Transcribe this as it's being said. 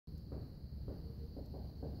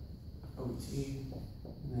OT,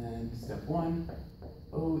 and then step 1,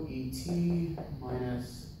 OET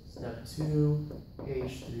minus step 2,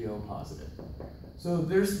 H3O positive. So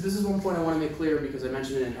this is one point I want to make clear because I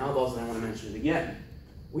mentioned it in aldehydes and I want to mention it again.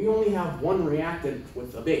 We only have one reactant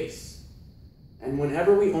with a base. And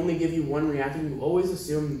whenever we only give you one reactant, you always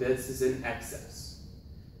assume this is in excess.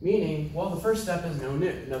 Meaning, well, the first step is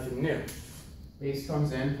nothing new. Base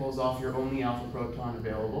comes in, pulls off your only alpha proton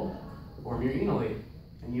available, form your enolate,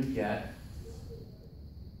 and you get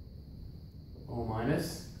O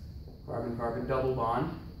minus, carbon-carbon double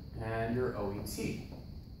bond, and your OET.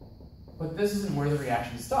 But this isn't where the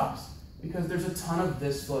reaction stops, because there's a ton of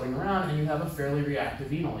this floating around and you have a fairly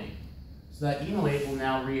reactive enolate. So that enolate will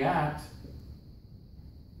now react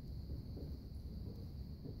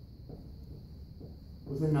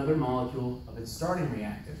with another molecule of its starting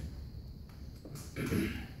reactant.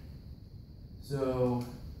 So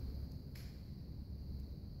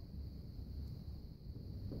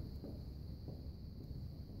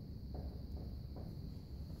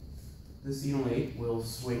this enolate will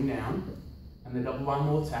swing down, and the double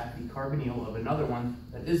bond will attack the carbonyl of another one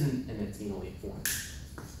that isn't in its enolate form.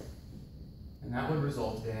 And that would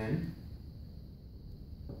result in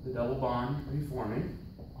the double bond reforming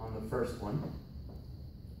on the first one.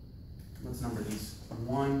 Let's number these.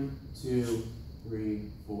 1, 2, 3,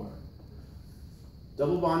 4.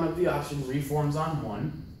 Double bond of the oxygen reforms on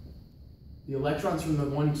 1. The electrons from the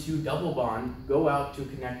 1, 2 double bond go out to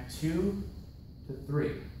connect 2 to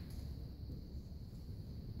 3.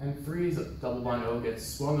 And 3's double bond O gets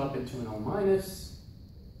swung up into an O minus.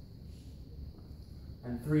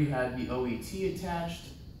 And 3 had the OET attached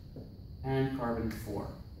and carbon 4.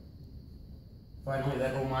 Finally,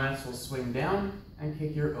 that O minus will swing down and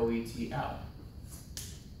kick your OET out.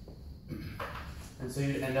 And so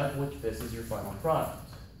you end up with this as your final product.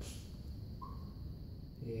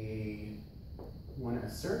 A 1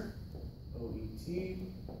 ester, OET,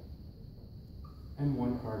 and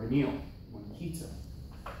 1 carbonyl, 1 ketone.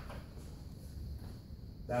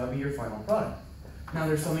 That would be your final product. Now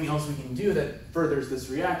there's something else we can do that furthers this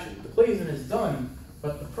reaction. The Claisen is done,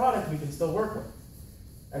 but the product we can still work with.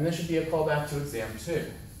 And this should be a callback to exam 2.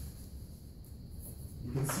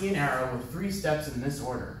 You can see an arrow with 3 steps in this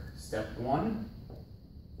order. Step 1,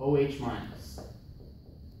 OH minus.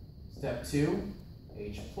 Step 2,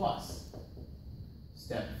 H plus.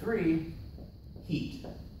 Step 3, heat.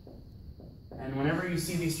 And whenever you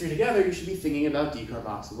see these 3 together, you should be thinking about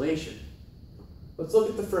decarboxylation. Let's look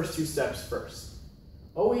at the first 2 steps first.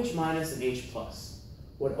 OH minus and H plus.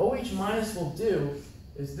 What OH minus will do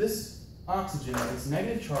is this oxygen, its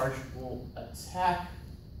negative charge, will attack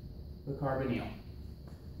the carbonyl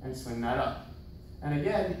and swing that up. And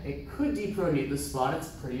again, it could deprotonate this spot, it's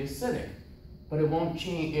pretty acidic, but it won't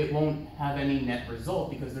change, it won't have any net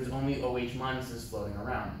result because there's only OH minuses floating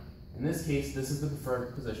around. In this case, this is the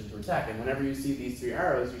preferred position to attack, and whenever you see these 3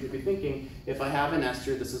 arrows, you should be thinking, if I have an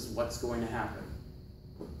ester, this is what's going to happen.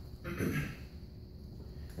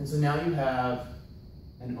 And so now you have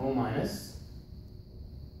an O minus,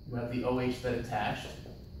 you have the OH that attached,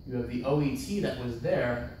 you have the OET that was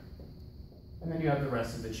there, and then you have the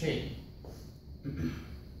rest of the chain.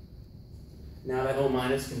 Now that O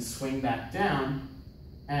minus can swing back down,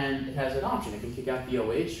 and it has an option. It can kick out the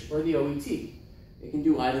OH or the OET. It can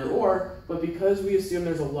do either or, but because we assume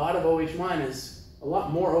there's a lot of OH minus, a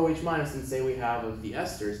lot more OH minus than say we have of the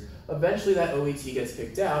esters, eventually that OET gets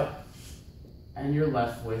kicked out, and you're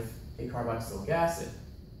left with a carboxylic acid.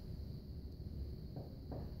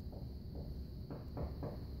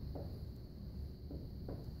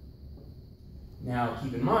 Now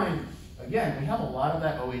keep in mind, again, we have a lot of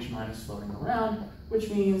that OH minus floating around, which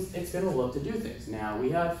means it's going to look to do things. Now we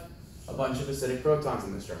have a bunch of acidic protons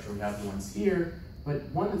in the structure. We have ones here, but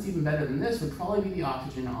one that's even better than this would probably be the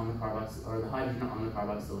oxygen on the or the hydrogen on the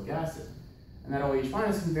carboxylic acid. And that OH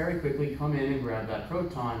minus can very quickly come in and grab that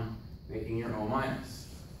proton, making your O minus.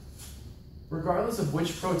 Regardless of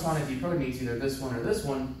which proton it deprotonates, either this one or this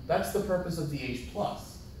one, that's the purpose of the H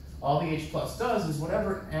plus. All the H plus does is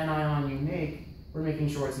whatever anion you make, we're making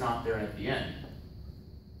sure it's not there at the end.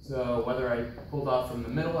 So whether I pulled off from the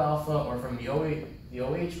middle alpha or from the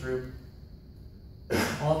OH group,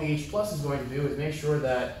 all the H plus is going to do is make sure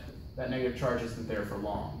that that negative charge isn't there for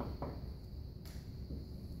long.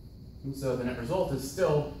 And so the net result is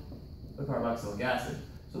still the carboxylic acid.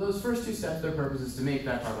 So those first 2 steps, their purpose is to make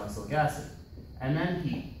that carboxylic acid. And then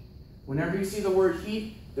heat. Whenever you see the word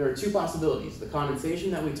heat, there are 2 possibilities. The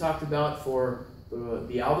condensation that we talked about for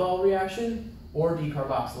the aldol reaction, or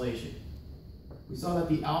decarboxylation. We saw that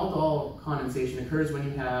the aldol condensation occurs when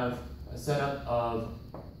you have a setup of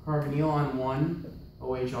carbonyl on 1,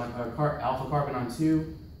 OH on alpha carbon on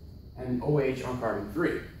 2, and OH on carbon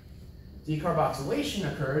 3.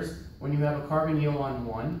 Decarboxylation occurs when you have a carbonyl on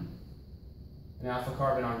 1, an alpha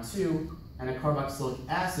carbon on 2, and a carboxylic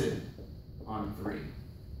acid on 3.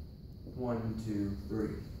 1, 2,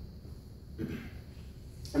 3.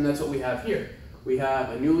 And that's what we have here. We have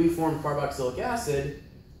a newly formed carboxylic acid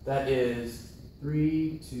that is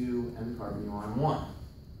 3, 2, and the carbonyl on 1.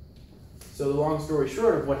 So the long story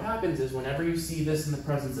short of what happens is whenever you see this in the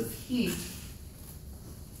presence of heat,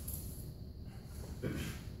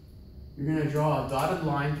 you're going to draw a dotted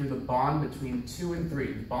line through the bond between 2 and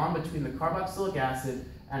 3, the bond between the carboxylic acid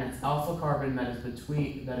and its alpha carbon that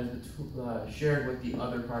is shared with the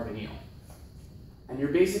other carbonyl. And you're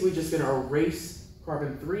basically just going to erase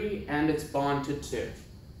carbon 3 and its bond to 2,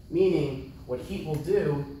 meaning what heat will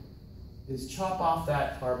do is chop off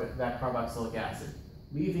that carboxylic acid,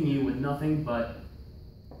 leaving you with nothing but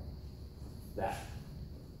that.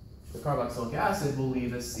 The carboxylic acid will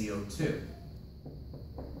leave as CO2.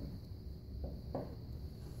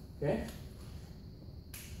 Okay?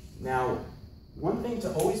 Now, one thing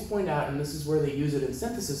to always point out, and this is where they use it in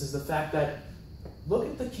synthesis, is the fact that, look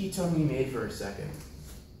at the ketone we made for a second.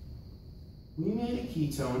 We made a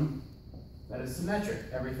ketone that is symmetric.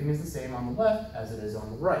 Everything is the same on the left as it is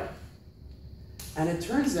on the right. And it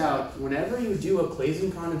turns out, whenever you do a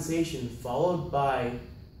Claisen condensation followed by,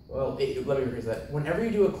 well, let me rephrase that. Whenever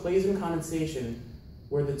you do a Claisen condensation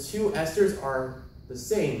where the two esters are the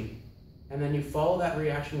same, and then you follow that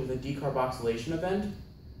reaction with a decarboxylation event,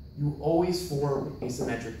 you always form a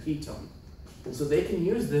symmetric ketone. And so they can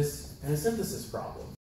use this in a synthesis problem.